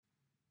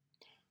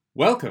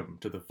Welcome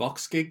to the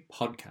VoxGig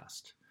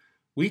podcast.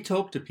 We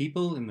talk to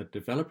people in the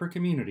developer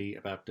community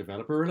about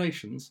developer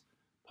relations,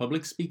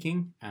 public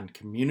speaking, and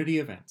community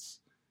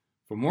events.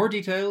 For more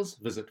details,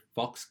 visit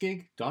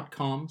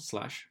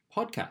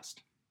voxgig.com/podcast.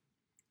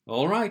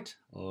 All right,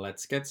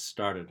 let's get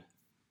started.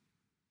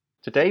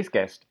 Today's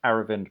guest,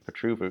 Aravind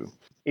Putrevu,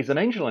 is an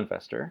angel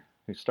investor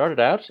who started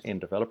out in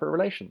developer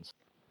relations.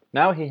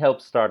 Now he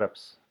helps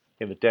startups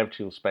in the dev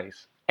tool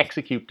space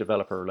execute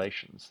developer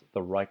relations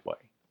the right way.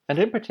 And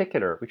in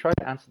particular, we try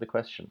to answer the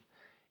question,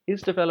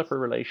 is developer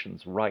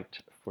relations right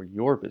for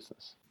your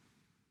business?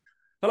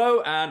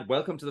 Hello and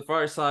welcome to the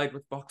Fireside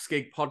with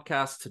VoxGig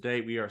podcast.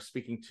 Today we are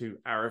speaking to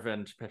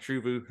Aravind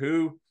Putrevu,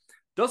 who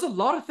does a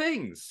lot of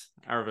things.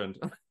 Aravind,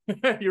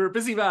 you're a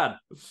busy man.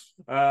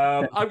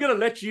 I'm going to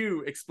let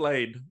you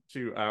explain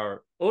to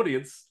our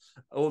audience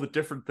all the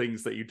different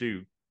things that you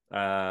do,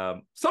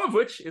 some of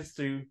which is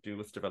to do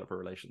with developer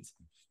relations.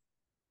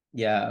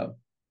 Yeah.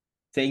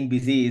 Saying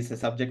busy is a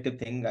subjective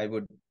thing. I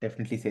would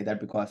definitely say that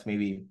because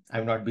maybe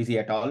I'm not busy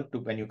at all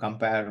when you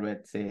compare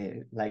with,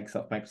 say, likes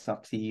of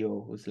Microsoft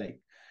CEO who's like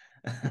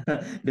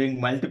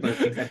doing multiple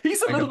things.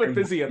 He's a little bit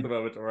busy at the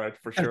moment, all right,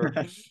 for sure.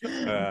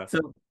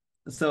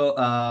 So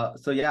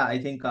yeah, I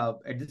think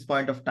at this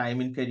point of time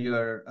in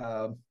career,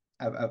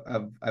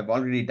 I've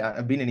already done.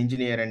 I've been an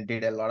engineer and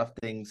did a lot of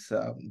things,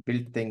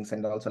 built things,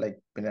 and also like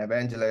been an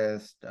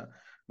evangelist,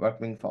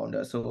 working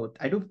founder. So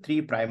I do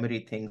three primary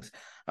things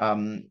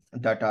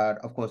that are,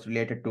 of course,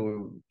 related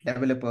to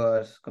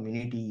developers,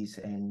 communities,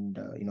 and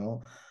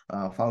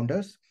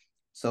founders.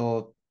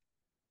 So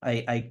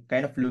I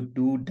kind of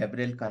do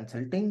DevRel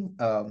consulting,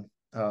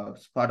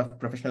 part of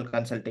professional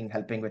consulting,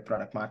 helping with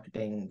product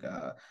marketing,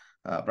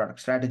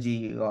 product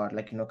strategy, or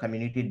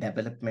community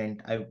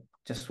development. I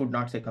just would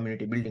not say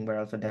community building, but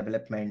also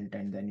development,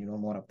 and then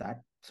more of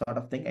that sort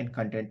of thing, and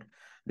content,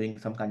 doing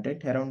some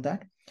content around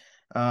that.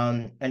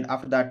 And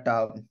after that,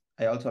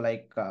 I also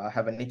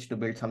have a niche to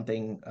build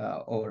something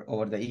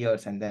over the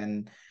years, and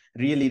then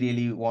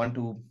really want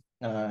to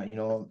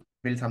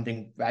build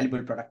something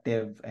valuable,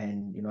 productive,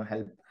 and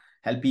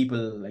help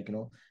people,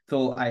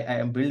 so I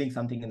am building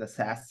something in the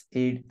SaaS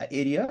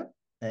area,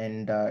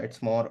 and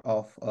it's more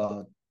of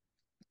a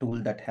tool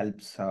that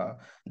helps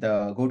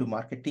the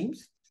go-to-market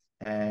teams.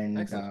 And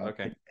Excellent.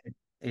 Okay.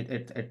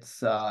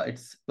 It's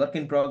work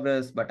in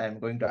progress, but I'm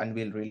going to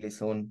unveil really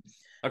soon.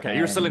 Okay,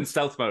 you're still in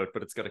stealth mode,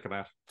 but it's going to come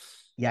out.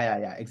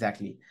 Yeah,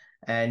 exactly.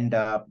 And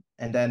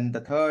then the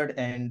third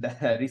and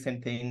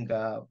recent thing,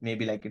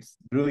 maybe like it's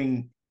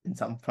brewing in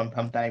some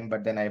time,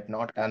 but then I have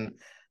not done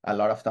a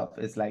lot of stuff,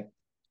 is like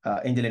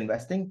angel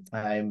investing.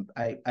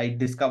 I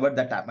discovered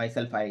that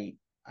myself. I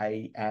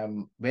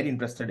am very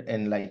interested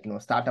in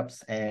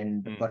startups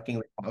and working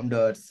with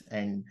founders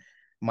and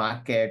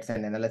markets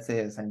and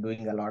analysis and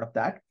doing a lot of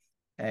that.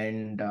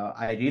 And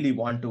I really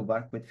want to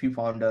work with few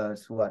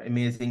founders who are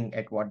amazing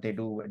at what they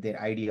do with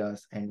their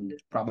ideas, and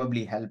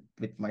probably help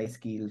with my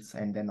skills,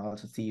 and then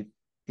also see if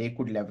they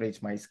could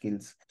leverage my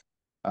skills.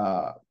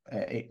 Uh,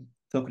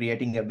 so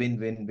creating a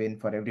win-win-win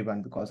for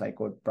everyone, because I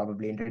could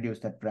probably introduce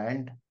that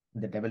brand,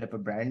 the developer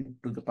brand,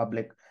 to the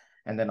public,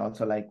 and then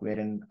also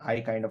wherein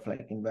I kind of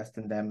invest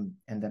in them,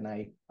 and then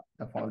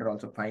the founder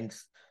also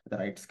finds the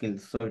right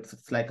skills. So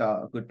it's like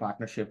a good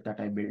partnership that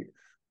I build.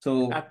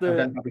 So I've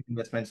done public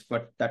investments,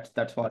 but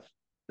that's what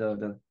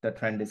the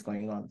trend is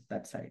going on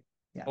that side.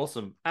 Yeah.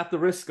 Awesome. At the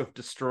risk of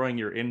destroying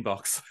your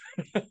inbox,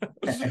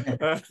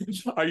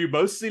 are you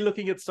mostly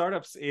looking at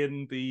startups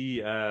in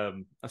the,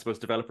 I suppose,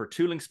 developer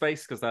tooling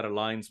space, because that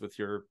aligns with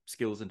your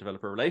skills in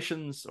developer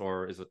relations,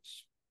 or is it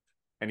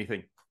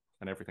anything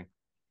and everything?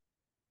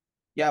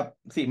 Yeah,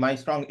 see, my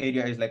strong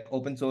area is like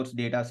open source,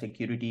 data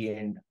security,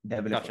 and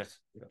developers.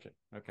 Gotcha.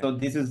 Okay. So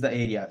this is the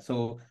area.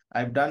 So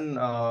I've done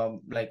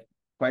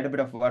quite a bit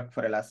of work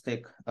for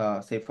Elastic,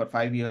 say for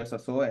 5 years or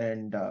so,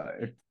 and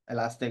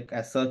Elastic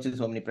as such is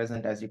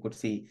omnipresent, as you could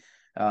see.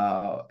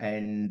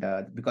 And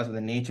because of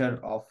the nature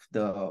of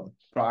the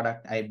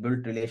product, I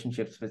built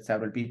relationships with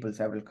several people,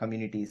 several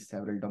communities,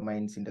 several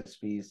domains,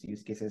 industries,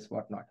 use cases,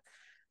 whatnot.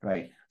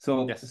 Right.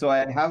 So, yes. So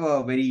I have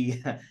a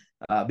very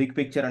big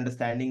picture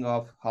understanding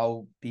of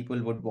how people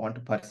would want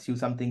to pursue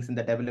some things in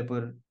the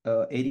developer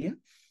area.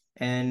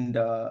 And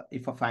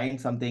if I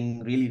find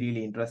something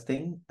really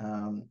interesting,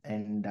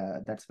 and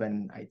that's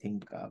when I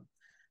think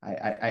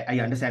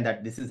I understand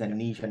that this is a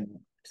niche, and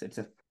it's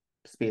a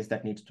space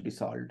that needs to be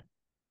solved.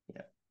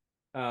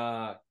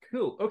 Yeah.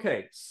 Cool.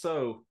 Okay.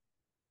 So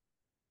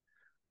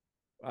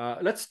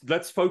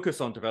let's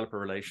focus on developer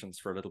relations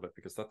for a little bit,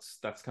 because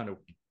that's kind of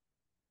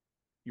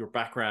your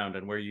background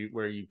and where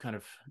you kind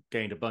of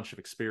gained a bunch of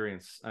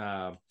experience.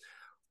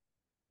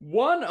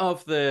 One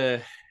of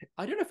the,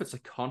 I don't know if it's a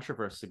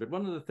controversy, but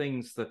one of the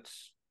things that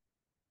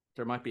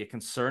there might be a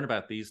concern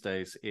about these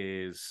days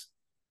is,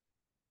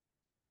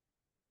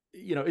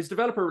 is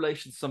developer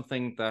relations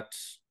something that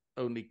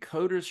only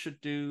coders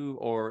should do,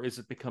 or is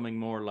it becoming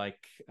more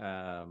like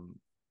an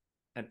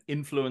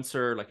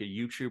influencer, like a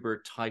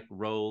YouTuber type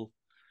role?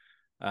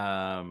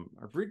 I'm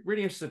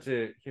really interested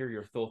to hear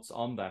your thoughts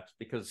on that,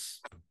 because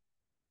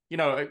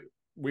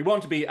we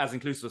want to be as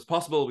inclusive as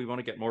possible. We want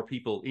to get more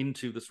people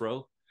into this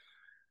role.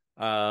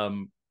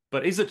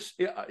 But is it,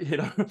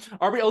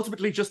 are we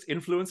ultimately just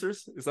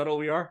influencers? Is that all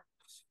we are?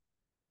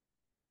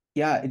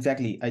 Yeah,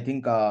 exactly. I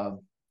think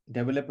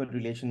developer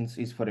relations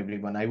is for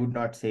everyone. I would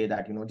not say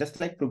that, just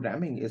like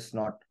programming is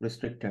not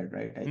restricted,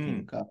 right? I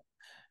think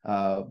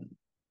uh,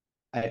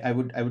 I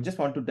would just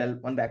want to tell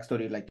one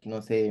backstory, like,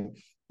 say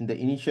in the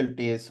initial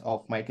days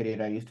of my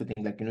career, I used to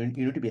think like, you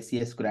need to be a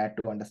CS grad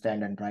to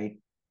understand and write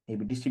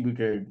maybe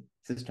distributed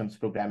systems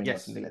programming or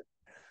Yes. something like that.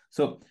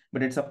 So,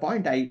 but it's a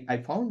point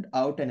I found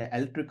out an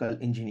electrical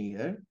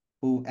engineer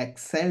who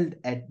excelled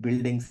at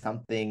building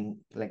something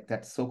like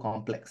that's so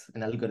complex,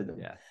 an algorithm.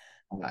 Yeah.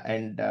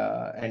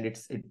 And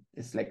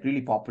it's like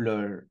really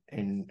popular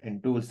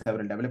in tools.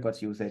 Several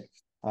developers use it,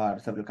 or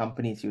several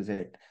companies use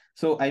it.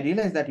 So I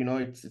realized that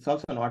it's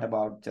also not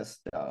about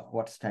just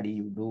what study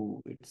you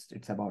do.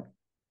 It's about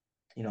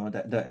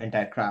the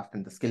entire craft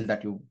and the skill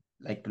that you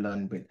like to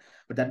learn with.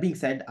 But that being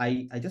said,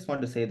 I just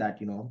want to say that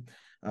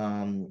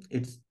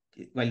it's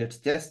well, it's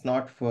just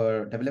not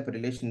for developer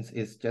relations,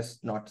 is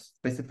just not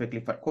specifically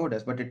for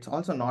coders, but it's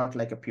also not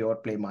like a pure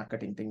play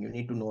marketing thing. You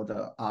need to know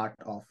the art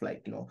of,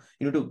 like, you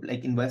need to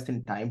like invest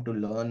in time to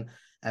learn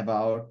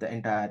about the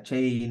entire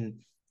chain,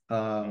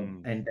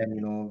 and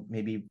then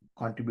maybe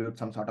contribute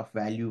some sort of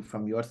value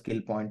from your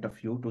skill point of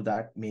view to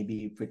that.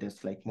 Maybe if it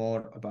is like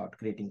more about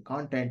creating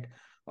content,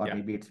 or Yeah.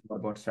 maybe it's more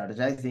about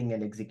strategizing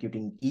and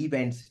executing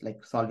events,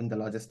 like solving the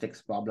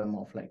logistics problem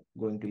of like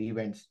going to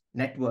events,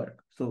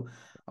 network, so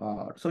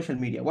social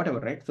media, whatever,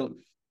 right? So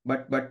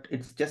but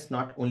it's just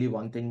not only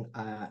one thing.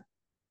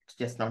 It's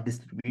just not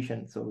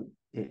distribution, so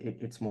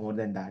it's more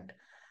than that.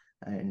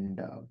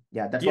 And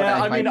yeah, that's what Yeah,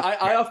 I I mean, find.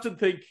 I often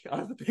think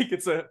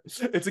it's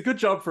a good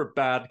job for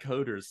bad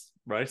coders,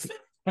 right?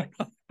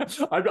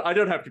 I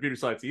don't have computer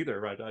science either,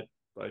 right?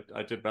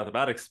 I did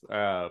mathematics,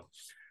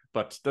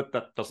 but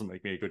that doesn't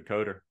make me a good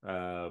coder.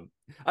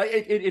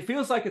 It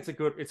feels like it's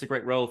a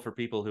great role for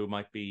people who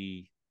might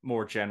be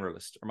more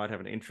generalist or might have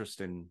an interest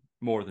in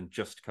more than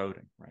just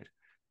coding, right?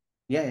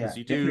 Yeah, Because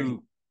you definitely.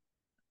 do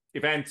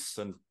events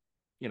and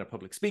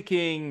public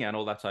speaking and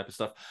all that type of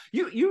stuff.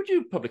 You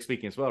do public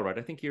speaking as well, right?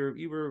 I think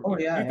Oh,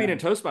 yeah, you've been yeah. in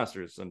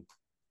Toastmasters and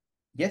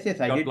Yes,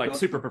 I got did like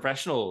super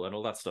professional and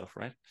all that stuff,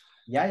 right?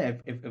 Yeah.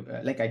 If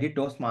like I did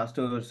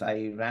Toastmasters,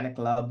 I ran a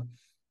club,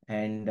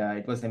 and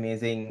it was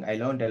amazing. I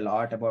learned a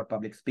lot about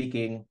public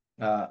speaking.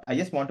 I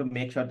just want to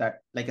make sure that,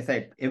 like I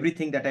said,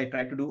 everything that I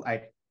try to do,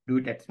 I do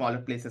it at smaller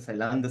places. I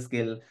learn the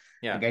skill,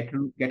 I Yeah. get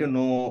to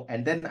know,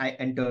 and then I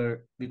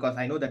enter, because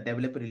I know that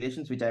developer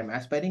relations, which I'm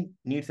aspiring,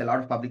 needs a lot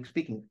of public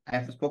speaking. I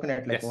have spoken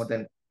at like more Yes.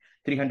 than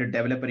 300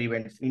 developer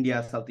events,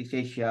 India, Southeast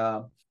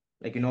Asia,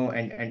 like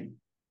and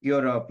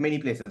Europe, many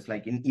places,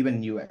 like in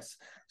even US.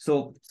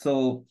 So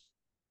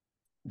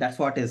that's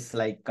what is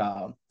like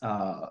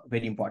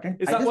very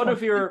important. Is I that just one want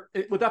of your?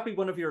 Would that be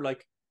one of your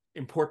like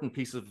important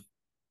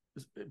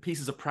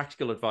pieces of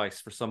practical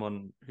advice for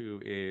someone who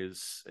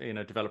is in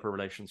a developer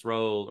relations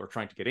role or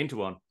trying to get into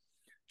one?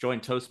 Join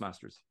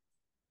Toastmasters.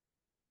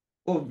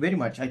 oh, very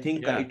much. I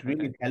think Yeah. it Okay.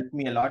 really helped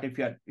me a lot.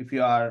 If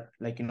you are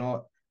like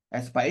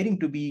aspiring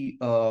to be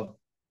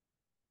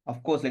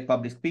of course, like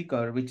public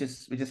speaker, which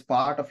is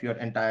part of your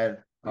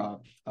entire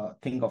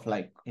thing of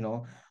like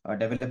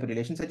developer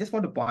relations. I just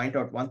want to point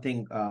out one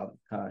thing,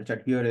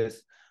 Richard, here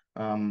is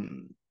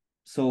um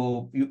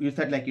so you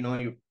said, like,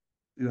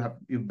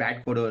 you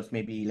bad coders,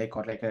 maybe like,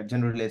 or like a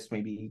generalist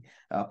maybe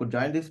could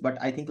join this. But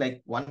I think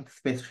like one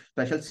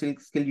special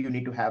skill you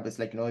need to have is,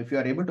 like, if you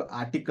are able to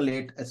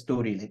articulate a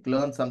story, like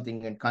learn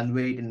something and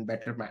convey it in a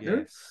better manner.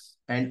 Yes.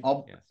 And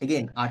Yes.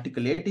 again,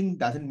 articulating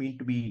doesn't mean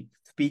to be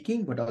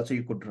speaking, but also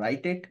you could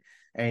write it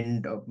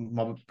and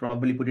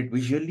probably put it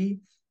visually.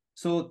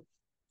 So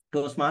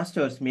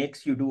Toastmasters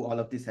makes you do all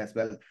of this as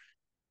well.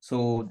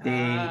 So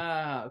they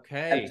Ah. helps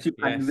Okay. you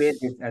convey Yes.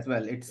 this as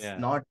well. It's Yeah.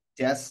 not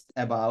just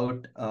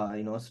about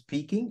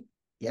speaking.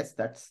 Yes,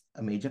 that's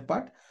a major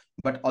part,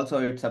 but also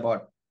it's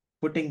about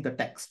putting the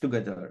text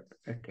together.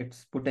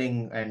 It's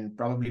putting and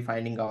probably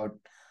finding out,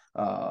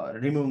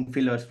 removing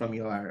fillers from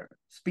your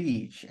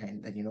speech,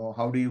 and then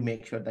how do you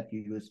make sure that you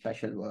use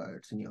special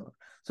words in your.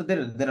 So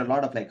there are a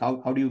lot of, like,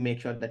 how do you make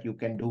sure that you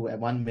can do a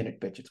 1 minute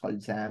pitch? It's called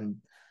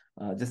Jam,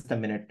 just a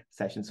minute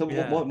session. So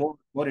Yeah.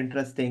 more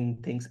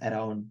interesting things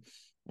around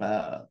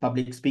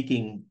public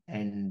speaking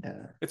and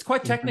It's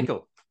quite interview.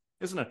 technical,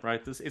 isn't it?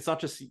 Right. It's not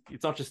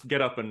just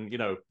get up and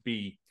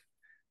be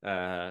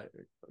uh,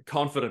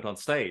 confident on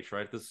stage,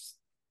 right? There's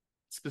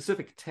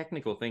specific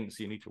technical things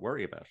you need to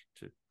worry about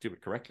to do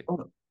it correctly.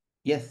 Oh,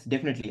 yes,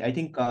 definitely. I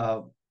think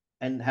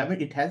and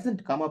haven't it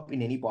hasn't come up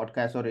in any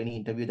podcast or any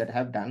interview that I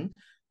have done,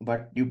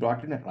 but you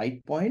brought in a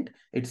right point.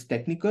 It's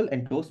technical,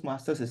 and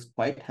Toastmasters is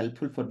quite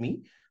helpful for me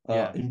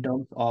Yeah. in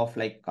terms of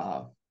like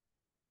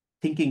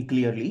thinking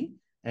clearly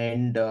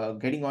and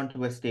getting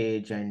onto a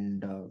stage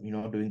and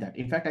doing that.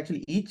 In fact,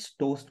 actually, each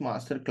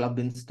Toastmaster club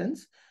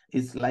instance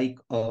is like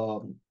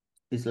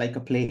a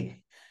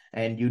play,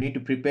 and you need to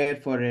prepare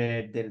for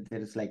it.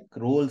 There's like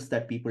roles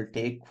that people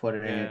take for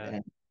it, Yeah.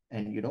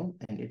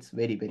 and it's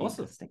very, very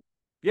Awesome. interesting.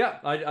 Yeah,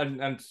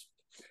 and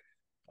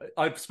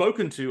I've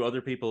spoken to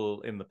other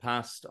people in the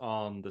past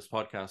on this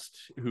podcast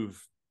who've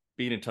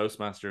been in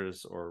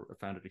Toastmasters or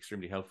found it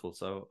extremely helpful.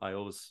 So I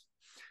always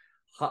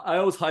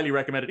highly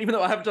recommend it, even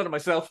though I haven't done it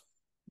myself.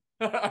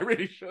 I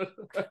really should.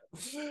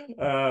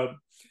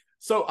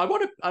 So I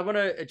want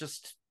to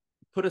just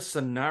put a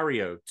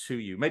scenario to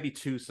you, maybe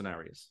two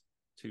scenarios,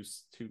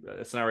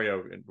 a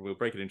scenario, and we'll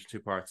break it into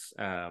two parts.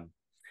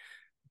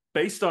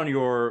 Based on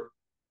your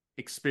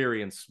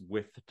experience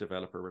with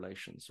developer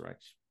relations, right?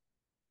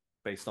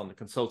 Based on the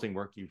consulting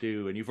work you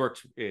do, and you've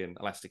worked in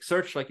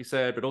Elasticsearch, like you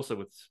said, but also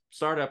with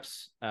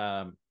startups.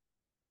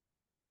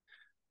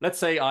 Let's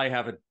say I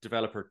have a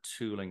developer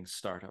tooling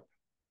startup,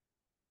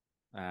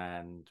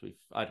 and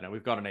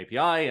we've got an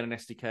API and an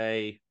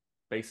SDK,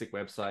 basic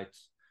website.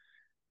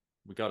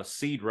 We got a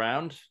seed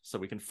round, so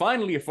we can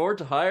finally afford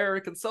to hire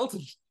a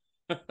consultant.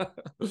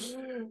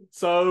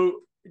 So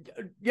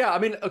yeah, I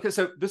mean, okay,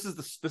 so this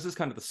is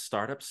kind of the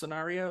startup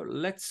scenario.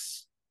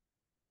 Let's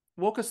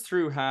walk us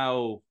through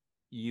how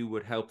you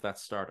would help that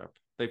startup.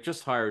 They've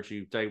just hired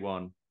you day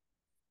one,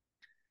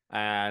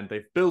 and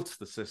they've built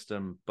the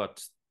system,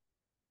 but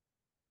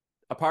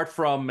apart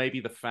from maybe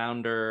the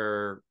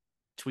founder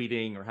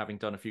tweeting or having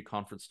done a few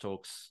conference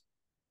talks,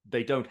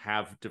 they don't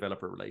have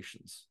developer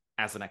relations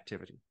as an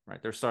activity,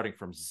 right? They're starting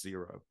from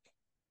zero.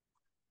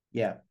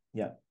 Yeah,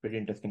 pretty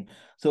interesting.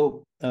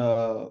 So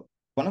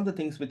one of the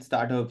things with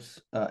startups,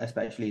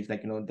 especially, is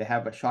like, they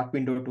have a short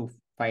window to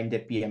find their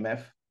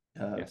PMF,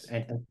 Yes.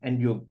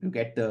 and you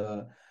get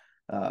the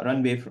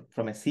runway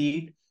from a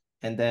seed,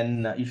 and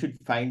then you should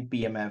find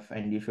PMF,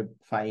 and you should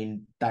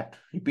find that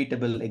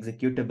repeatable,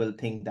 executable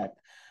thing that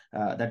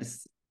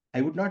is,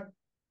 I would not,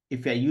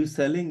 if I use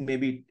selling,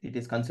 maybe it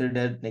is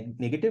considered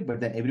negative, but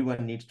then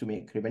everyone needs to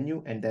make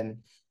revenue, and then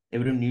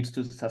everyone needs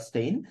to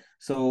sustain.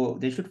 So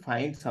they should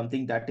find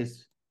something that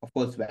is, of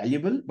course,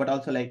 valuable, but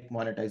also like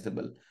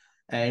monetizable.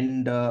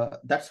 And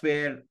that's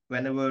where,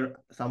 whenever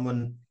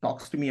someone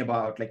talks to me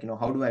about, like,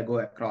 how do I go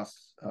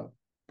across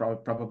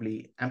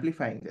probably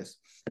amplifying this,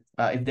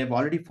 if they've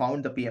already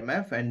found the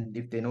PMF and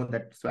if they know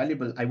that it's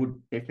valuable, I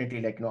would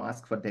definitely, like,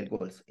 ask for their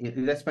goals,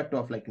 irrespective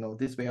of, like,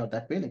 this way or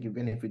that way, like,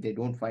 even if they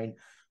don't find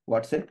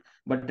what's it,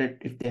 but that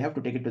if they have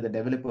to take it to the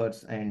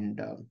developers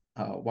and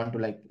want to,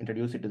 like,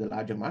 introduce it to the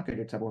larger market,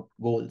 it's about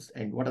goals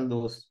and what are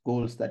those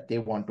goals that they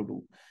want to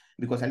do.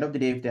 Because end of the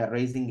day, if they are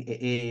raising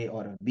A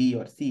or a B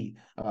or C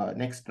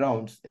next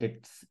rounds,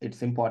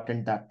 it's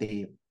important that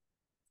they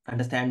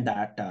understand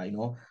that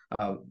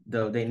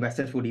the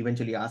investors would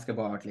eventually ask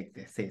about, like,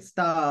 they say,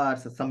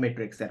 stars, some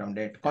metrics around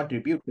it,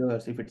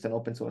 contributors, if it's an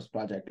open source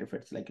project, if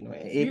it's like, Do you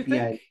API.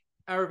 think,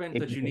 Aravind,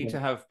 that you need to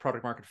have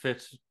product market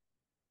fit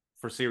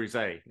for Series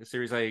A?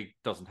 Series A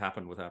doesn't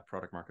happen without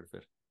product market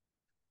fit.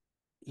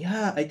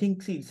 Yeah, I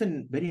think, see, it's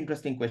a very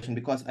interesting question,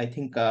 because I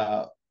think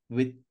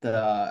with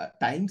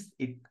times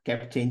it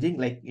kept changing,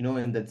 like,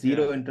 in the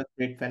zero interest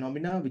rate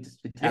phenomena, which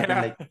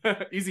happened,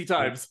 like, easy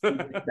times.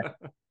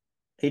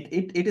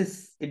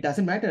 it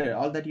doesn't matter.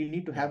 All that you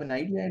need to have an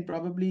idea and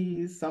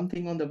probably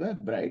something on the web,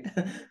 right?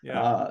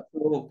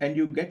 So, and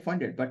you get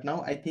funded. But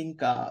now I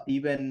think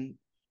even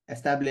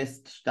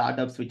established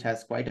startups, which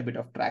has quite a bit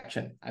of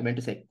traction, I meant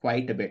to say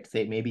quite a bit,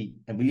 say maybe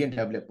a million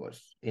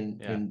developers in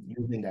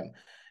using them,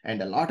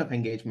 and a lot of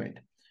engagement,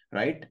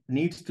 right,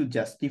 needs to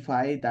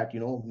justify that,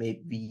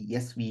 maybe,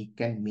 yes, we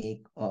can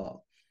make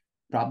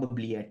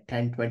probably a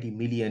 10-20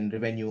 million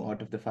revenue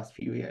out of the first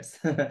few years.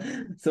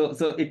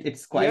 So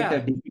it's quite a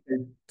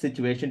difficult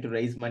situation to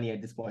raise money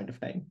at this point of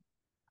time.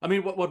 I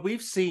mean, what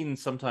we've seen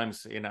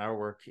sometimes in our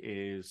work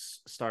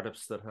is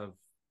startups that have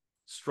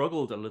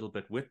struggled a little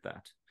bit with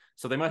that.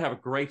 So they might have a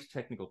great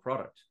technical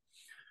product.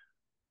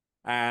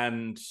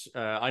 And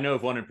I know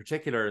of one in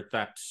particular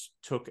that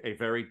took a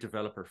very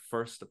developer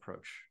first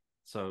approach.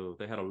 So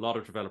they had a lot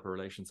of developer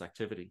relations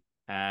activity,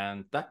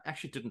 and that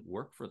actually didn't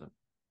work for them.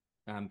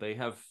 And they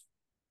have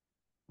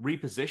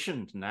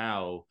repositioned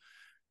now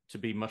to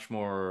be much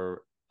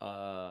more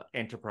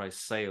enterprise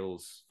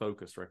sales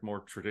focused, right?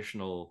 More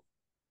traditional,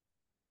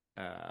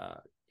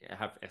 have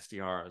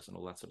SDRs and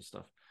all that sort of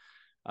stuff.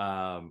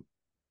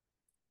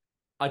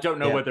 I don't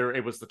know whether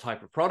it was the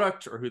type of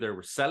product or who they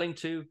were selling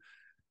to,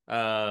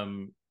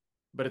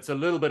 but it's a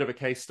little bit of a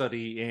case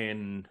study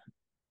in,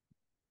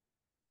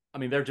 I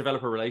mean, their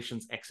developer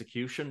relations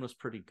execution was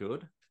pretty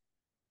good.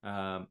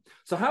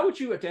 So how would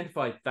you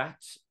identify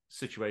that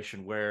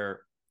situation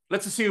where,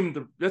 let's assume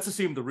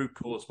the root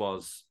cause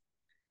was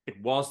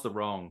the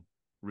wrong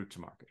route to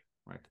market,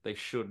 right? They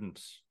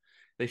shouldn't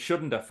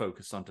have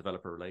focused on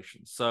developer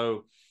relations.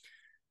 So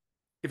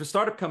if a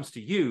startup comes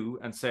to you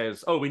and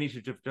says, oh, we need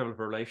to do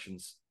developer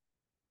relations,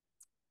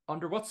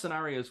 under what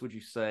scenarios would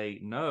you say,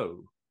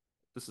 no,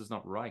 this is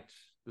not right,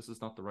 this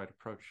is not the right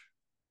approach?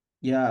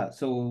 Yeah,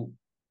 so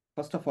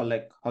first of all,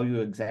 like how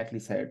you exactly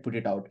said, put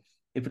it out,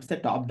 if it's the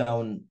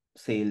top-down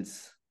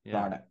sales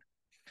product,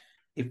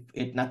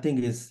 if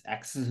nothing is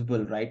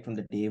accessible right from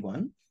the day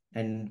one,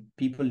 and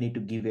people need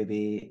to give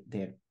away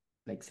their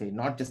like say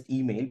not just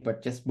email,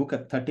 but just book a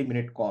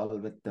 30-minute call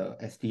with the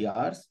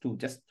SDRs to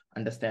just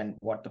understand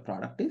what the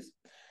product is,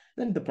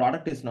 then the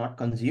product is not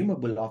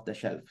consumable off the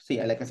shelf.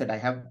 See, like I said, I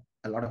have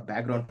a lot of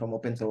background from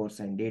open source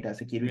and data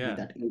security, Yeah.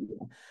 that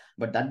area.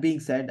 But that being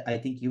said, I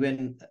think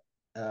even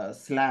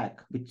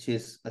Slack, which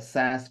is a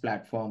SaaS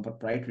platform,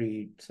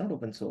 proprietary, it's not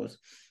open source,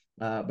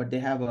 but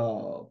they have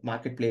a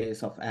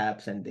marketplace of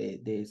apps, and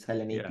they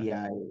sell an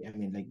API. I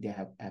mean, like they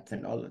have apps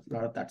and all a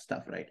lot of that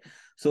stuff, right?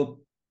 So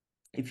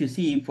if you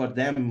see for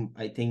them,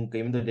 I think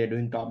even though they're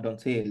doing top-down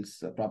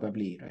sales,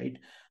 probably, right,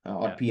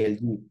 or Yeah.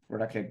 PLG,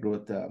 product-led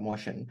growth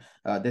motion,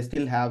 they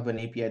still have an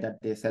API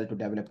that they sell to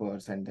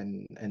developers, and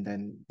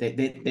then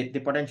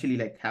they potentially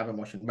like have a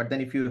motion. But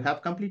then if you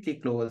have completely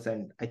closed,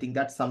 and I think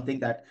that's something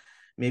that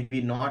maybe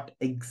not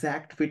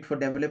exact fit for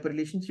developer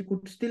relations, you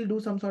could still do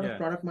some sort of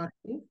Yeah. product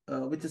marketing,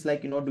 which is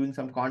like, doing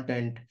some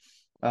content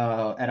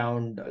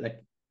around like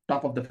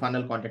top of the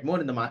funnel content,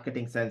 more in the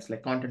marketing sense,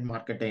 like content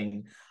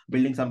marketing,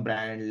 building some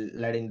brand,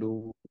 letting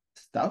do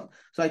stuff.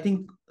 So I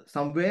think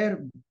somewhere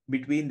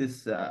between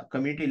this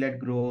community-led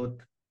growth,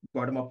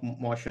 bottom-up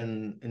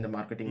motion in the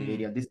marketing Mm.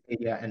 area, this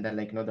area, and then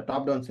like the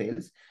top-down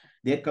sales,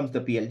 there comes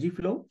the PLG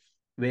flow,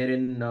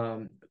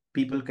 wherein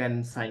people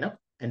can sign up,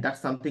 and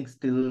that's something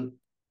still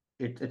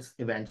it's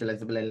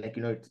evangelizable, and like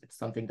it's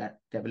something that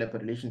developer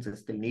relations is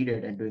still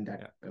needed and doing that.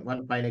 Yeah.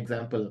 One fine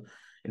example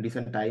in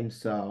recent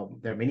times,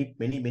 there are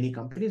many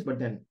companies, but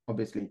then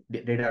obviously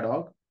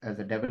Datadog as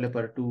a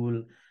developer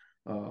tool,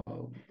 uh,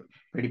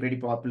 pretty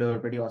popular,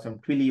 pretty awesome.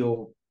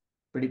 Twilio,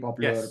 pretty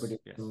popular, Yes. pretty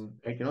Yes.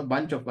 like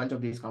bunch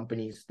of these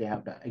companies, they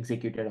have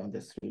executed on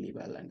this really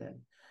well, and then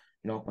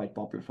quite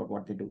popular for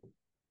what they do.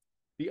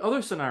 The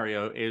other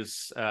scenario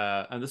is,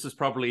 and this is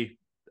probably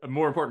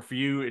more important for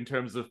you in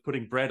terms of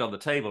putting bread on the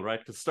table, right?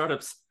 Because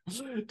startups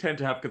tend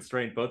to have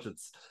constrained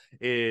budgets.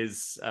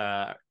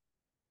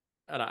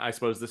 And I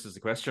suppose this is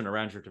the question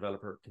around your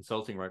developer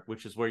consulting, right?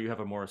 Which is where you have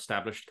a more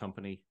established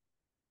company,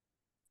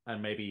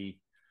 and maybe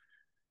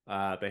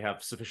they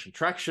have sufficient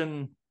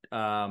traction,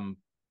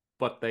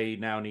 but they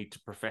now need to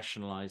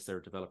professionalize their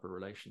developer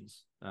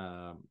relations.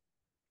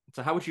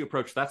 So how would you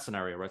approach that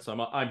scenario, right? So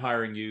I'm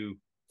hiring you.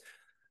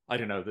 I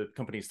don't know, the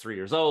company's 3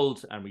 years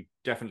old, and we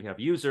definitely have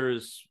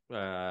users.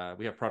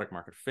 We have product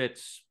market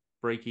fit,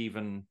 break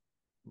even,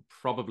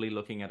 probably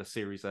looking at a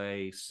Series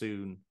A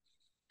soon.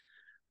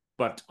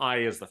 But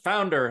I, as the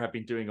founder, have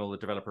been doing all the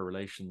developer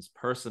relations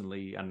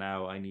personally, and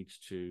now I need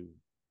to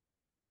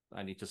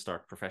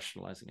start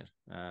professionalizing it.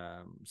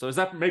 So is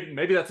that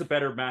maybe that's a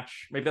better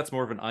match? Maybe that's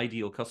more of an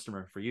ideal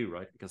customer for you,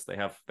 right? Because they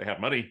have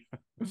money.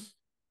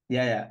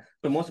 Yeah.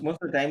 So most of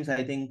the times,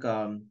 I think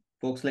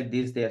folks like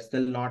this, they are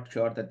still not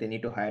sure that they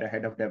need to hire a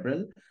head of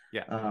DevRel,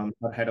 Yeah.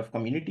 or head of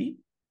community,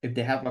 if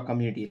they have a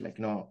community like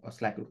a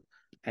Slack group,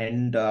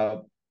 and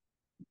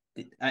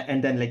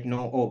then like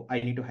oh,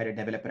 I need to hire a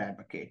developer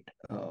advocate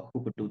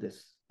who could do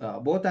this.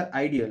 Both are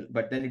ideal,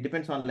 but then it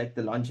depends on like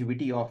the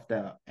longevity of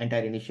the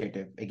entire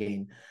initiative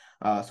again.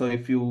 So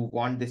if you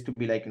want this to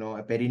be like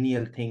a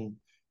perennial thing,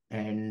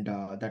 and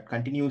that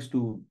continues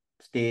to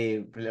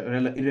stay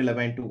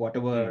irrelevant to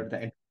whatever the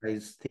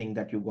enterprise thing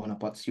that you're gonna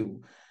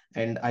pursue.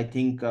 And I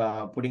think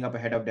putting up a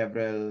head of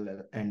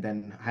DevRel and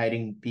then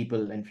hiring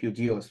people and few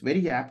geos,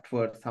 very apt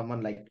for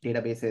someone like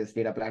databases,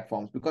 data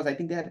platforms, because I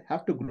think they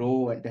have to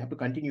grow and they have to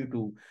continue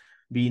to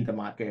be in the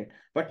market.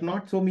 But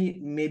not so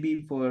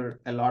maybe for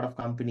a lot of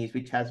companies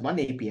which has one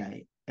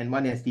API and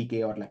one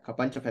SDK, or like a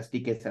bunch of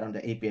SDKs around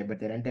the API, but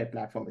their entire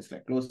platform is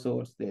like closed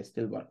source. They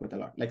still work with a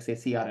lot, like say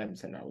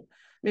CRMs and all.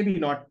 Maybe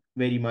not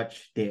very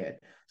much there.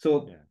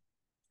 So Yeah.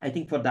 I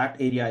think for that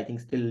area, I think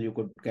still you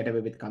could get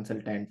away with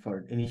consultant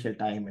for initial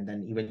time, and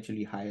then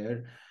eventually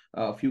hire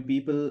a few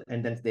people,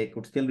 and then they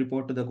could still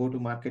report to the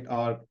go-to-market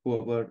or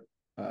whoever,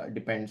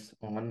 depends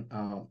on,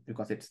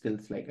 because it's still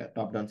like a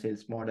top-down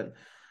sales model.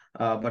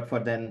 But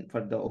for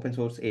the open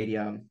source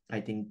area,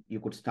 I think you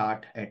could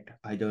start at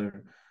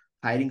either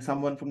hiring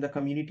someone from the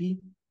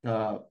community,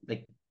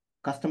 like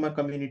customer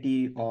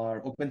community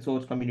or open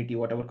source community,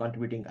 whatever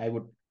contributing. I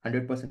would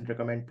 100%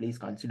 recommend, please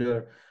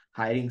consider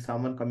hiring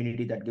someone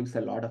community that gives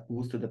a lot of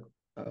boost to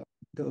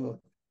the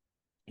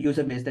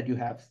user base that you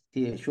have.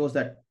 It shows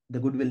that the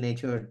goodwill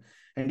nature,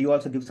 and you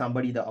also give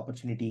somebody the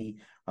opportunity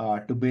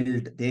to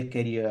build their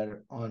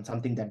career on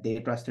something that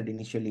they trusted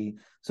initially.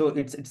 So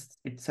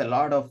it's a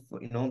lot of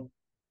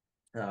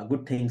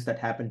good things that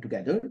happen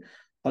together.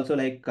 Also,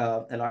 like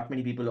a lot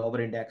many people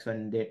over index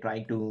when they're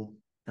trying to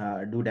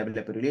do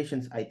developer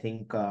relations. I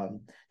think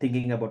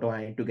thinking about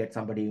trying to get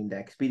somebody in the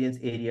experience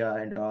area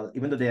and all,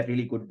 even though they are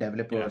really good Yeah.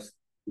 developers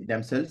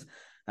themselves,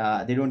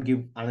 they don't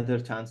give another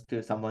chance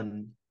to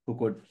someone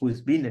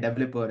who's been a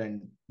developer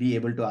and be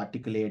able to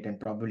articulate and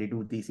probably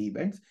do these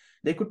events.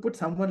 They could put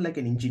someone like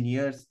an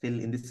engineer still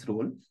in this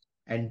role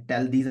and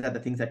tell these are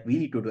the things that we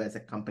need to do as a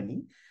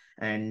company,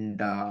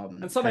 and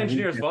And some convince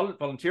engineers them.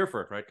 volunteer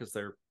for it, right? Because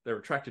they're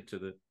attracted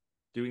to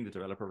doing the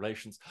developer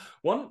relations.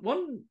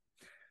 One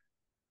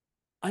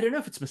I don't know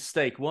if it's a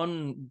mistake.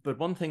 One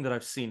thing that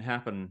I've seen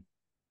happen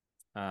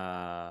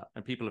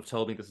and people have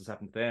told me this has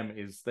happened to them,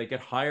 is they get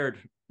hired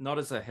not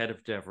as a head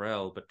of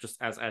DevRel, but just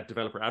as a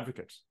developer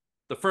advocate,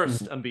 the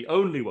first and the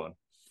only one.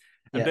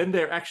 And then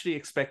they're actually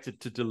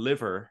expected to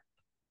deliver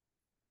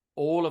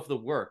all of the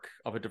work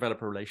of a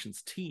developer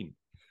relations team,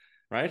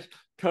 right?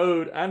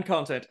 Code and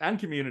content and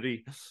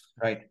community.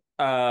 Right.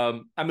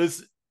 And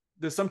there's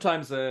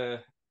sometimes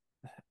a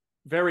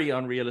very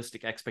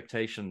unrealistic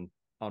expectation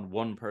on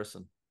one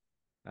person.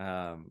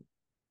 I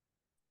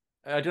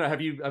don't know.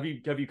 Have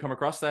you come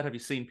across that? Have you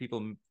seen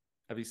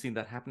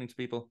that happening to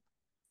people?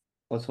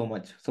 Oh, so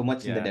much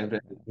in the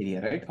development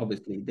area, right?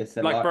 Obviously, there's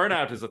a like lot.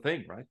 Burnout is a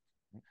thing, right?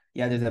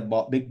 Yeah, there's a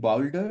big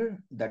boulder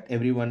that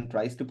everyone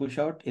tries to push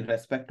out,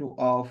 irrespective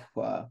of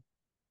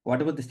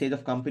whatever the stage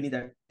of company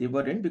that they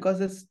were in, because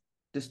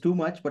there's too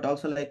much. But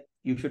also, like,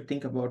 you should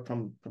think about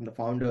from the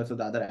founders or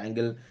the other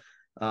angle.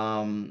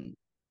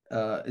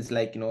 It's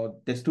like,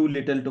 there's too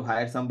little to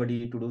hire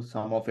somebody to do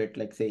some of it,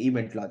 like say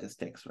event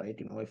logistics, right?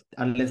 If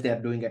unless they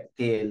are doing at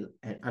scale,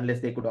 and unless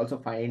they could also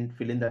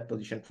fill in that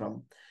position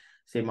from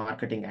say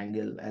marketing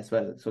angle as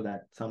well, so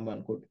that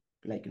someone could,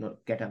 like,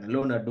 get an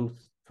alone or do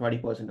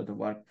 40% of the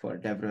work for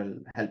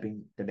DevRel,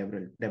 helping the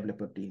DevRel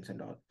developer teams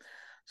and all.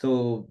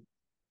 So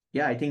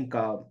yeah, I think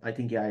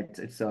yeah,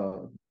 it's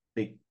a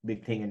big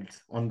thing, and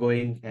it's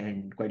ongoing,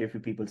 and quite a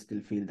few people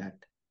still feel that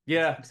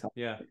it's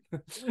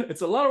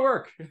it's a lot of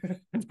work.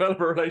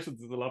 Developer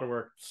relations is a lot of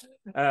work.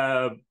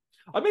 I'm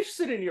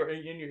interested in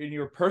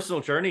your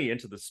personal journey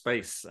into the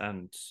space,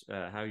 and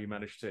how you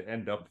managed to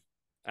end up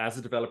as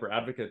a developer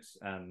advocate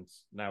and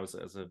now as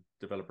a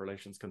developer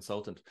relations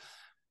consultant.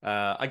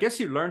 I guess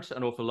you learned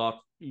an awful lot.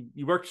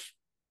 You worked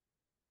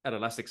at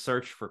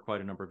Elasticsearch for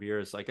quite a number of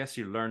years. I guess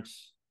you learned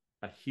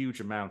a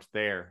huge amount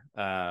there.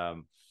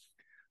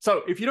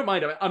 So if you don't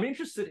mind, I'm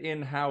interested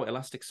in how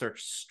Elasticsearch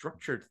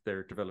structured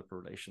their developer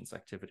relations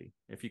activity.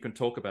 If you can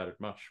talk about it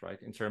much, right,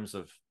 in terms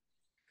of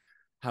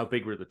how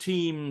big were the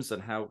teams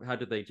and how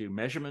did they do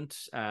measurement,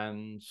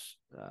 and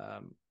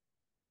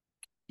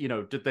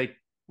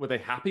were they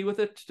happy with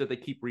it? Did they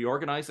keep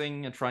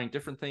reorganizing and trying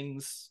different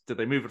things? Did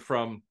they move it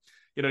from,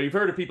 you've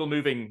heard of people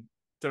moving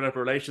developer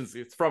relations,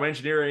 it's from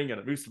engineering and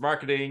it moves to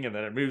marketing and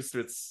then it moves to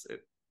it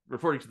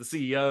reporting to the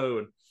CEO.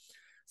 And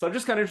so I'm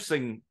just kind of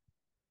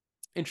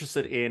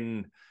interested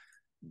in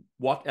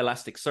what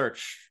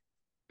Elasticsearch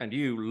and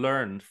you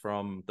learned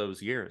from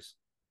those years.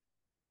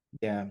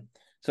 Yeah.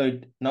 So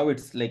now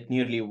it's like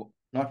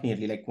not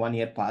nearly, like 1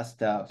 year past.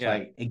 So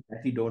I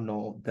exactly don't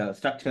know the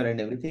structure and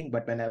everything.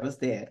 But when I was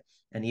there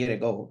a year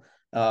ago,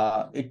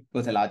 it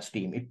was a large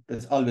team. It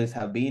has always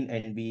have been,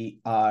 and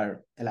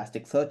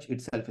Elasticsearch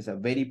itself is a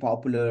very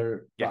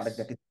popular product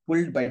that is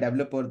pulled by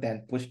developer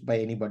than pushed by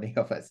anybody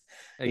of us.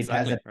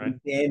 Exactly, it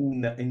has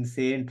an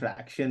insane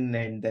traction,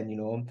 and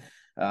then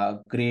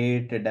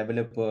great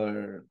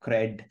developer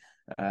cred.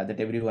 That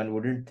everyone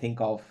wouldn't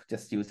think of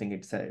just using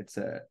it.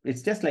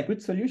 It's just like,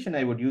 which solution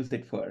I would use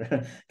it for.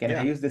 Can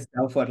I use this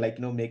now for, like,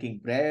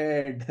 making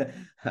bread,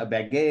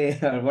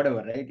 baguette, or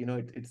whatever, right?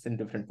 It's in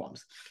different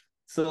forms.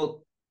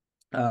 So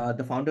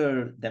the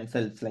founder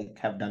themselves, like,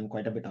 have done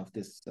quite a bit of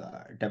this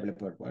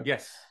developer work.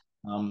 Yes.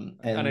 And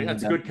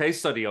it's a good case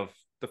study of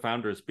the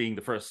founders being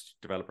the first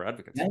developer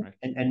advocates, right?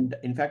 And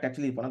in fact,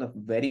 actually, one of the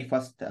very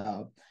first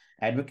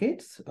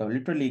advocates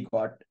literally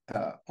got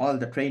all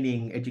the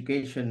training,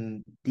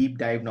 education, deep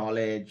dive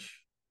knowledge.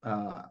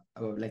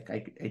 Like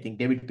I think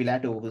David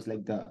Pilato, who's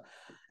like the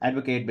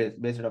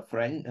advocate based out of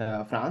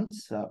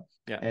France,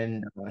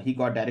 and he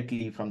got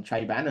directly from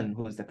Chai Bannon,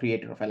 who is the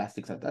creator of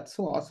Elasticsearch. That's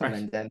so awesome,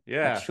 right. And then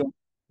that shows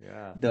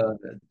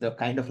the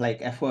kind of like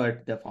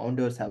effort the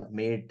founders have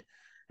made.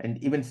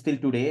 And even still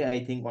today,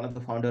 I think one of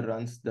the founder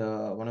runs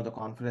one of the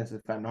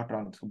conferences, if I'm not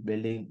wrong, so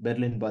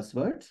Berlin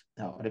Buzzwords,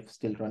 or if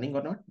still running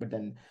or not. But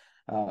then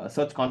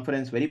search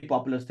conference, very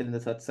popular still in the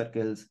search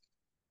circles.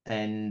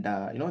 And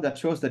that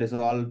shows the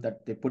resolve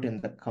that they put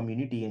in the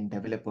community and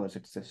developers.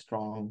 It's a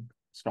strong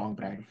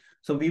brand.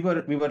 So we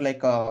were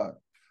like a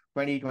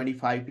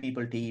 25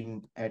 people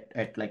team at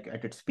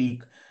its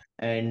peak,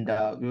 and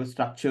we were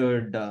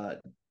structured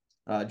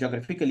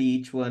geographically.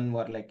 Each one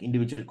were like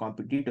individual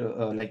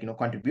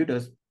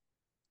contributors.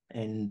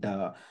 And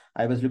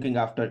I was looking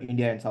after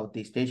India and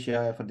Southeast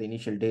Asia for the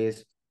initial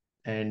days.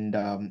 And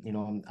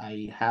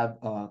I have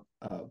a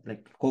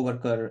like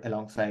coworker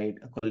alongside,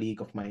 a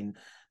colleague of mine,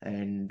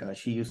 and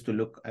she used to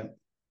look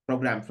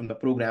program from the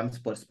program's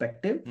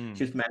perspective.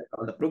 She used to manage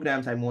all the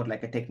programs. I'm more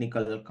like a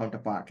technical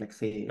counterpart. Like,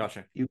 say,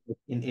 you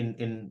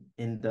in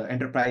the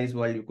enterprise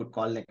world, you could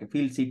call like a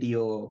field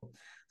CTO,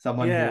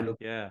 someone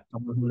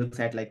who looks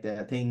at like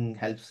the thing,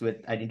 helps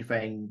with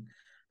identifying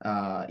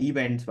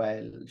events,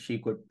 while she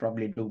could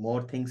probably do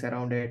more things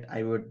around it.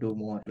 I would do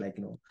more like,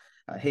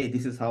 hey,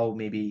 this is how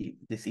maybe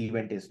this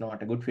event is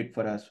not a good fit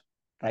for us,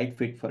 right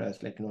fit for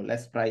us, like,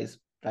 less price,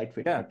 right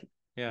fit, but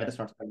let us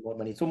not spend more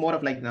money. So more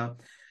of like now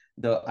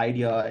the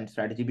idea and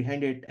strategy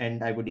behind it,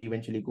 and I would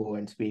eventually go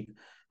and speak.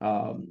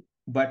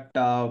 But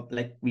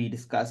like we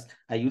discussed,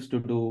 I used to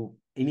do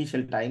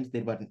initial times,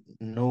 there were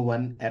no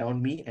one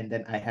around me, and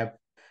then I have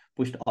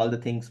pushed all the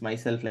things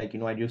myself. Like,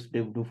 I used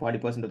to do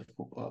 40% of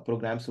the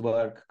programs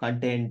work,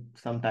 content,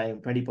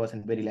 sometime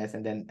 20%, very less,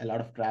 and then a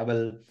lot of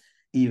travel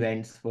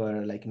events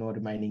for like,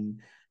 reminding.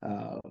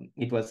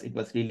 It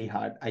was really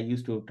hard. I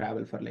used to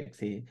travel for like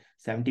say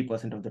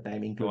 70% of the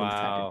time, including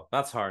Saturday. Wow,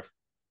 that's hard.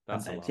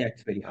 That's a Sometimes, lot. yeah,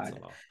 it's very That's a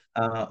hard.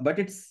 lot. But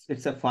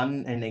it's a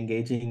fun and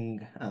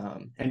engaging,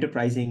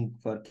 enterprising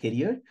for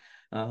career,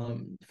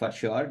 for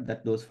sure.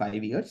 That those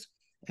 5 years,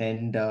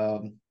 and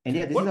yeah,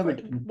 this is One how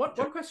it.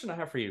 one question I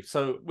have for you.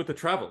 So with the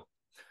travel,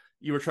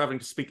 you were traveling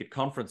to speak at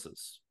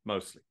conferences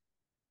mostly.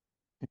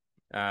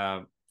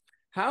 Um,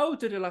 how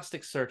did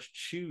Elasticsearch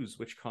choose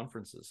which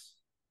conferences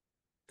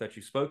that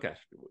you spoke at?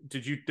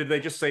 Did they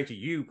just say to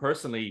you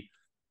personally,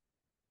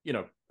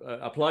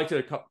 apply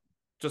to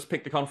just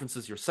pick the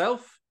conferences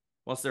yourself?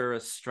 Was there a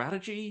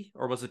strategy,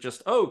 or was it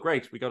just, oh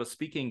great, we got a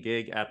speaking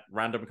gig at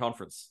random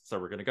conference, so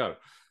we're going to go?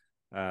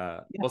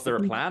 Yeah, Was I there a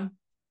think plan?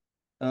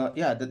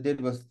 yeah, there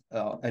was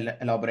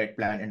elaborate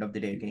plan end of the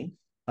day again.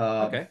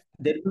 Uh, Okay.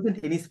 there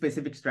wasn't any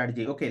specific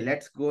strategy. Okay,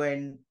 let's go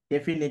and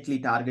definitely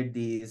target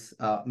these.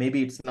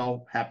 Maybe it's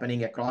now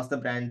happening across the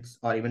brands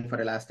or even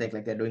for Elastic,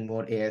 like they're doing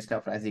more AI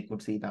stuff as you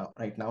could see now,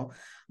 right now.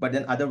 But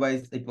then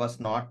otherwise, it was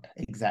not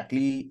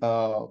exactly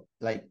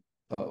like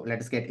let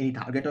us get any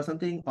target or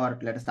something, or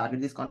let us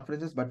target these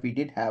conferences. But we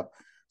did have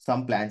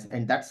some plans,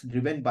 and that's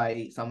driven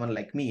by someone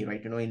like me,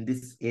 right? In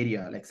this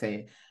area, like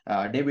say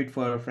David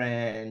for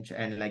French,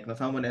 and like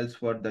someone else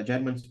for the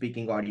German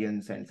speaking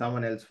audience, and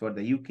someone else for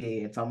the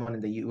UK, and someone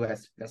in the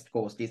US, West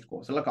Coast, East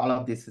Coast. So like all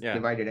of this is Yeah.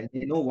 divided, and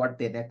they know what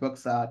their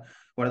networks are,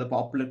 what are the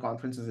popular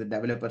conferences the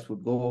developers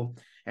would go,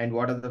 and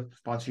what are the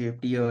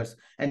sponsorship tiers.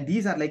 And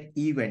these are like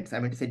events. I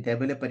mean to say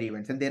developer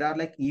events, and there are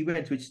like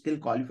events which still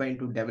qualify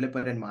into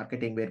developer and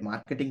marketing, where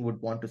marketing would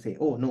want to say,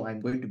 oh no, I'm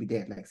going to be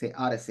there, like say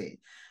RSA,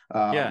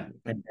 Yeah.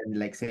 and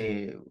like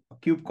say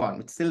KubeCon,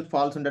 which still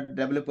falls under the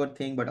developer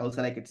thing, but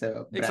also like it's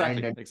a brand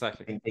Exactly. and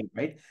Exactly. thing,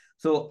 right?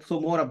 So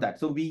more of that.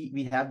 So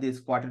we have these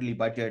quarterly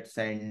budgets,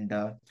 and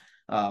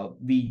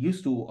we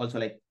used to also,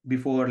 like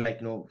before,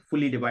 like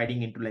fully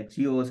dividing into like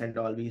geos and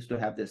all, we used to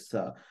have this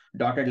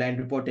dotted line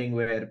reporting,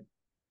 where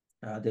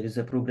there is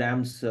a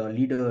programs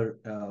leader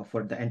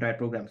for the entire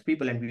programs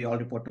people, and we all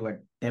report to a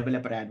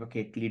developer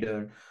advocate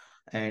leader,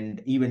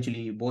 and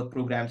eventually both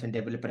programs and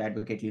developer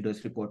advocate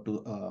leaders report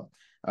to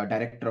a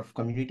director of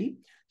community.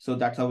 So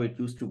that's how it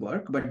used to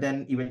work. But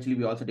then eventually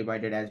we also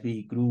divided as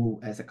we grew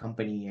as a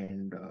company,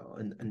 and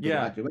into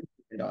Yeah. large events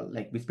and all,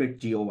 like we split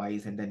geo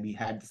wise, and then we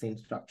had the same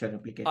structure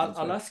replicated I'll, as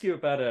I'll well. ask you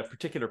about a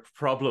particular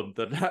problem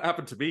that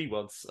happened to me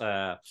once.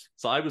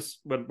 So I was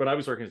when I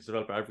was working as a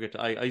developer advocate,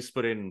 I used to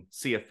put in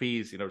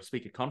CFPs, to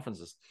speak at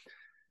conferences.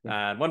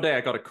 Yeah. And one day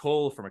I got a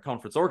call from a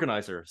conference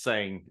organizer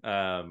saying,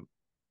 and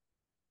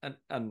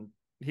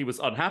he was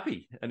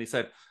unhappy, and he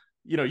said,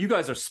 you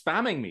guys are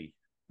spamming me.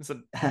 I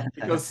said,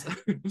 because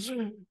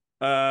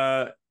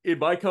in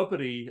my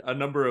company, a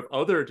number of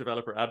other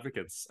developer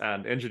advocates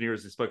and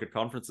engineers who spoke at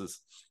conferences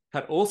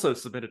had also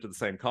submitted to the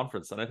same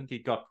conference, and I think he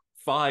got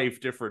 5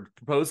 different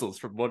proposals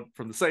from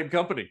the same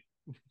company.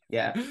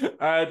 Yeah.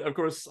 And of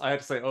course, I had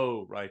to say,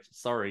 "Oh, right,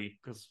 sorry,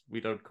 because we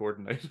don't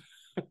coordinate."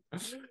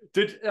 How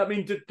did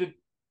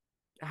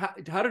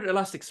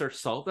Elasticsearch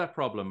solve that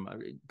problem?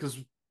 Because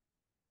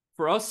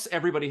for us,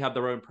 everybody had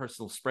their own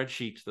personal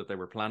spreadsheet that they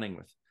were planning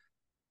with.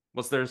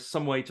 Was there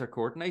some way to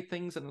coordinate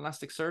things in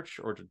Elasticsearch,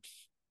 or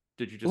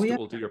did you Oh just yeah.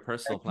 all do your I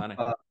personal think, planning?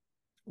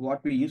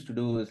 what we used to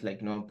do is like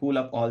pull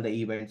up all the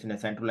events in a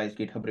centralized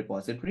GitHub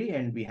repository,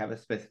 and we have a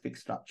specific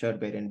structure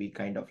wherein we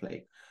kind of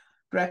like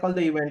track all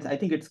the events. I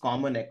think it's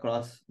common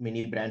across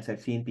many brands.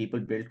 I've seen people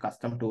build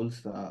custom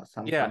tools.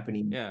 Some Yeah,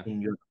 company yeah,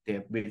 in Europe, they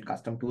have built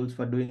custom tools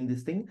for doing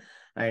this thing,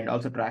 and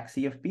also track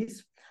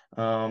CFPs.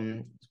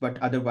 But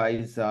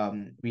otherwise,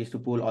 we used to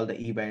pull all the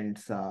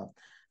events.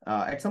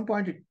 At some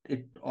point,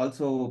 it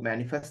also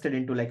manifested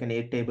into like an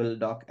Airtable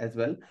doc as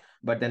well.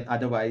 But then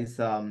otherwise,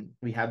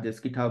 we have this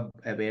GitHub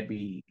where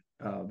we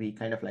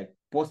kind of like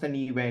post an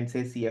event,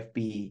 say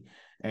CFP,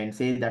 and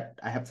say that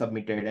I have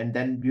submitted, and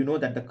then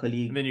that the and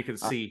colleague, then you can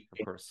uh, see,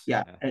 of course.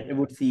 yeah, Yeah, and it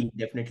would see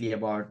definitely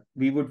about.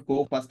 We would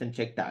go first and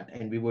check that,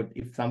 and we would,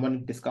 if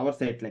someone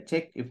discovers it, like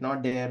check. If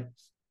not there,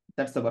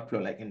 that's the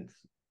workflow. Like, and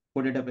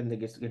put it up in the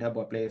GitHub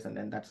or place, and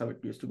then that's how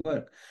it used to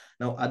work.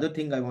 Now, other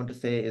thing I want to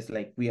say is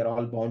like we are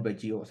all bound by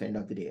geos end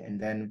of the day, and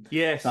then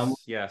some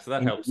yes, yeah. So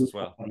that in helps the as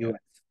well. Yeah, US,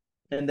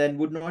 and then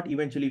would not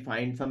eventually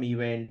find some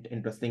event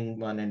interesting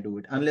one and do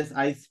it, unless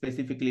I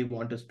specifically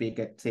want to speak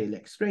at say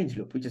like Strange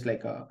Loop, which is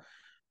like a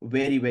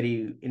very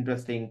very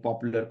interesting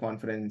popular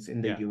conference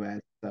in the yeah.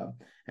 US.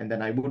 And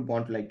then I would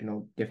want to like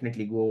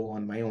definitely go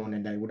on my own,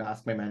 and I would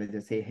ask my manager,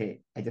 say,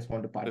 hey, I just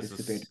want to This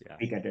participate, is yeah.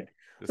 speak at it.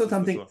 This So is this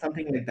something one.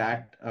 something like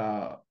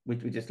that,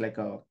 which is like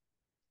a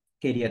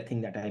career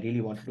thing that I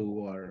really want to do,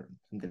 or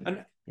something like And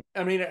that.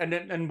 I mean,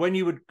 and when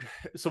you would,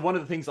 so one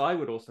of the things I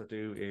would also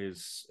do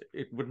is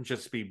it wouldn't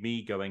just be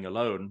me going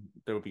alone.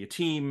 There would be a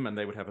team, and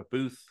they would have a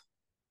booth.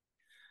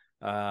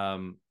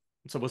 Um,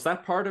 so was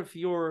that part of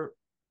your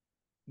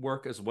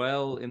work as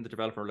well in the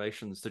developer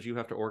relations? Did you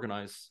have to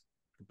organize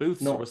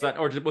booths, or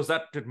No,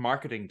 did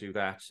marketing do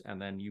that,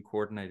 and then you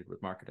coordinated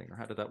with marketing, or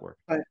how did that work?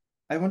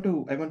 I want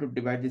to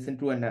divide this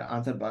into an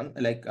answer one,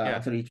 like Yeah,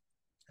 answer each.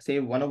 Say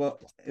one of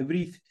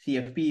every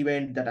CFP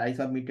event that I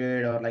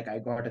submitted, or like I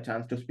got a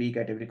chance to speak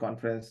at every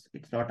conference.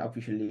 It's not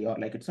officially, or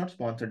like it's not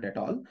sponsored at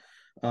all.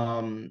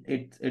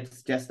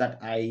 It's just that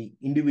I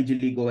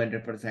individually go and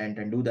represent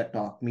and do the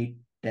talk, meet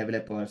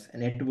developers,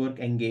 network,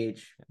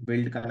 engage,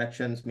 build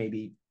connections.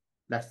 Maybe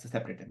that's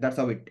separate. That's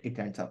how it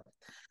ends up.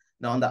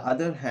 Now, on the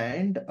other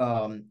hand,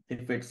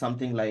 if it's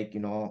something like,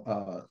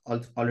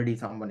 already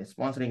someone is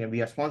sponsoring and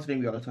we are sponsoring,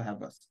 we also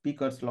have a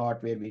speaker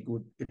slot where we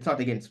go. It's not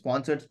again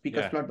sponsored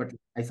speaker yeah, slot, but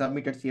I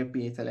submitted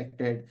CFP,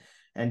 selected,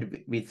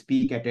 and we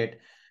speak at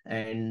it.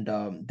 And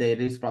there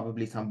is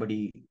probably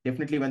somebody,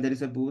 definitely when there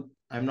is a booth,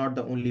 I'm not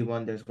the only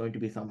one. There's going to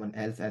be someone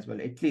else as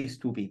well, at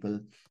least two people,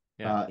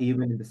 yeah.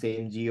 even in the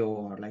same geo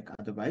or like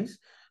otherwise.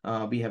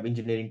 We have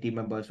engineering team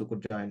members who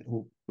could join,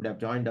 who would have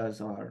joined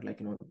us, or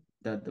like,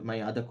 my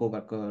other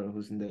coworker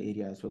who's in the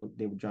area, so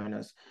they would join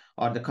us,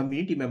 or the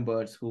community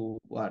members who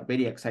are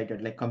very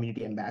excited, like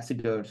community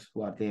ambassadors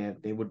who are there,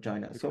 they would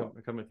join us. So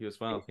We come with you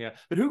as well. Yeah,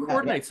 but who yeah, yeah.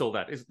 coordinates all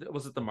that?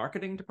 Was it the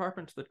marketing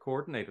department that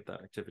coordinated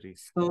that activity?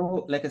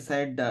 So, like I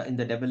said, in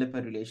the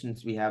developer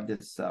relations, we have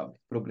this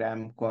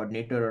program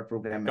coordinator or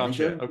program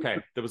Gotcha. manager Okay,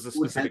 there was a who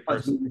would help specific us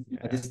person. do the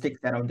Yeah. logistics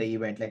around the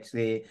event, like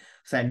say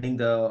sending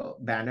the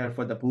banner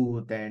for the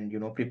booth and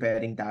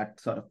preparing that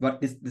sort of,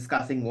 but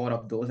discussing more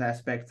of those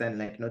aspects and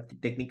like the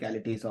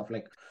technicalities of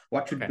like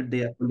what should Okay. be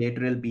the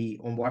collateral be,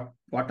 on what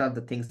are the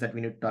things that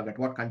we need to target,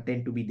 what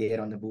content to be there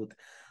on the booth,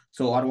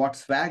 so or what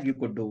swag you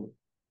could do.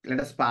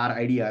 Let us spar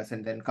ideas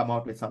and then come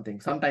out with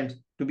something. Sometimes,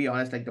 to be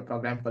honest, like the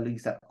program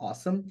colleagues are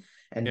awesome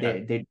and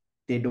Yeah.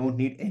 they don't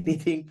need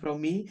anything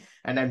from me,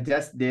 and I'm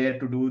just there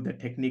to do the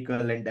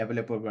technical and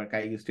developer work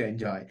I used to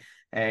enjoy.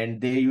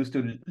 And they used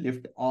to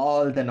lift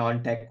all the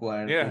non-tech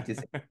work, Yeah. which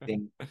is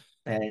interesting.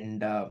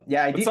 And yeah, But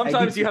I did,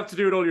 sometimes you have to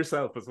do it all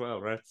yourself as well,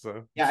 right?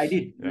 So yeah, I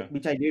did, yeah,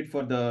 which I did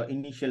for the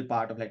initial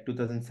part of like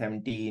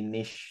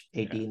 2017-ish,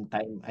 yeah, 18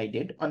 time I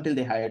did until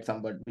they hired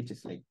somebody, which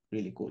is like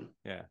really cool.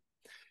 yeah.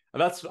 And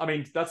that's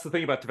the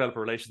thing about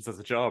developer relations as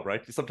a job,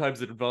 right?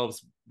 Sometimes it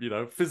involves,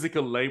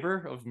 physical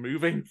labor of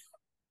moving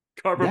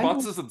cardboard Yeah,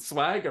 boxes and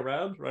swag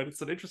around, right?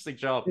 It's an interesting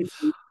job. yeah.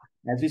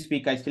 As we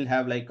speak, I still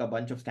have like a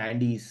bunch of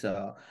standees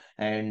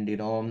and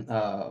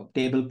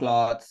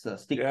tablecloths, Yeah.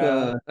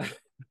 stickers,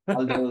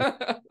 all those.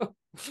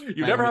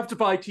 You never have to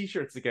buy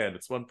t-shirts again.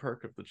 It's one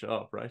perk of the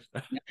job, right?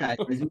 Yeah,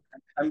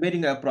 I'm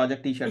wearing a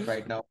project T-shirt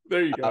right now.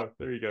 There you Uh, go.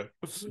 There you go.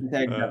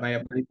 Inside, Uh,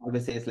 my colleague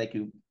always says like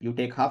you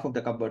take half of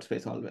the cupboard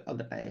space all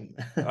the time.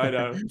 I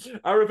know.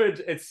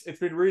 Aravind, it's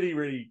been really,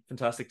 really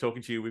fantastic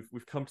talking to you.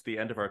 We've come to the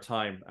end of our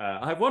time.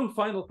 I have one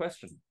final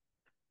question.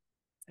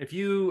 If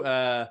you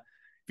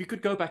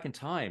could go back in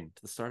time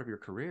to the start of your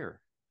career,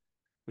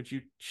 would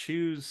you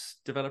choose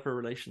developer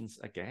relations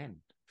again?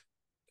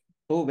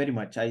 Oh, very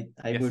much. I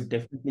Yes. would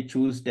definitely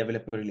choose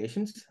developer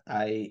relations.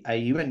 I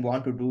even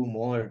want to do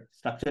more,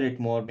 structure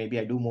it more. Maybe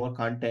I do more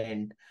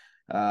content.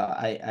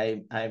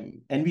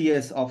 I'm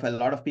envious of a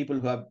lot of people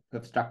who have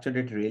structured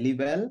it really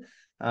well.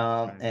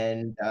 Right.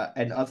 And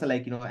also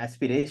like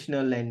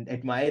aspirational, and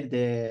admire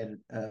their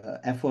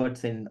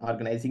efforts in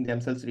organizing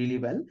themselves really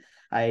well.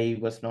 I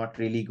was not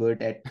really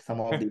good at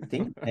some of these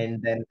things, and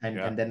then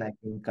Yeah. and then I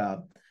think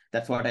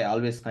that's what I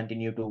always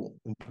continue to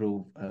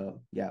improve.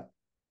 Yeah.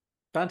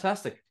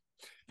 Fantastic.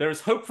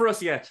 There's hope for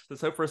us yet.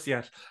 There's hope for us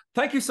yet.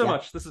 Thank you so Yeah.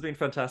 much. This has been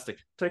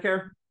fantastic. Take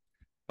care.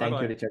 Bye Thank you,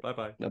 bye. Richard. Bye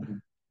bye.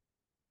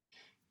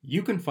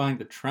 You can find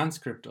the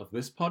transcript of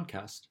this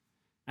podcast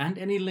and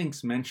any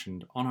links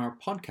mentioned on our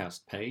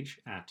podcast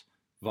page at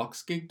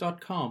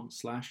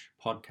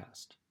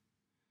voxgig.com/podcast.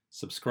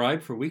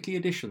 Subscribe for weekly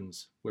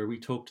editions where we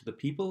talk to the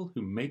people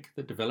who make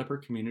the developer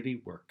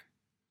community work.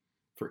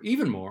 For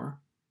even more,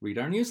 read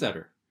our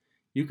newsletter.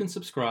 You can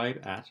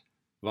subscribe at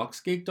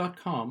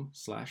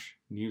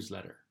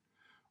voxgig.com/newsletter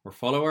or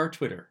follow our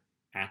Twitter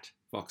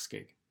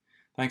 @voxgig.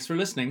 Thanks for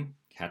listening.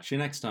 Catch you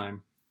next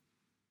time.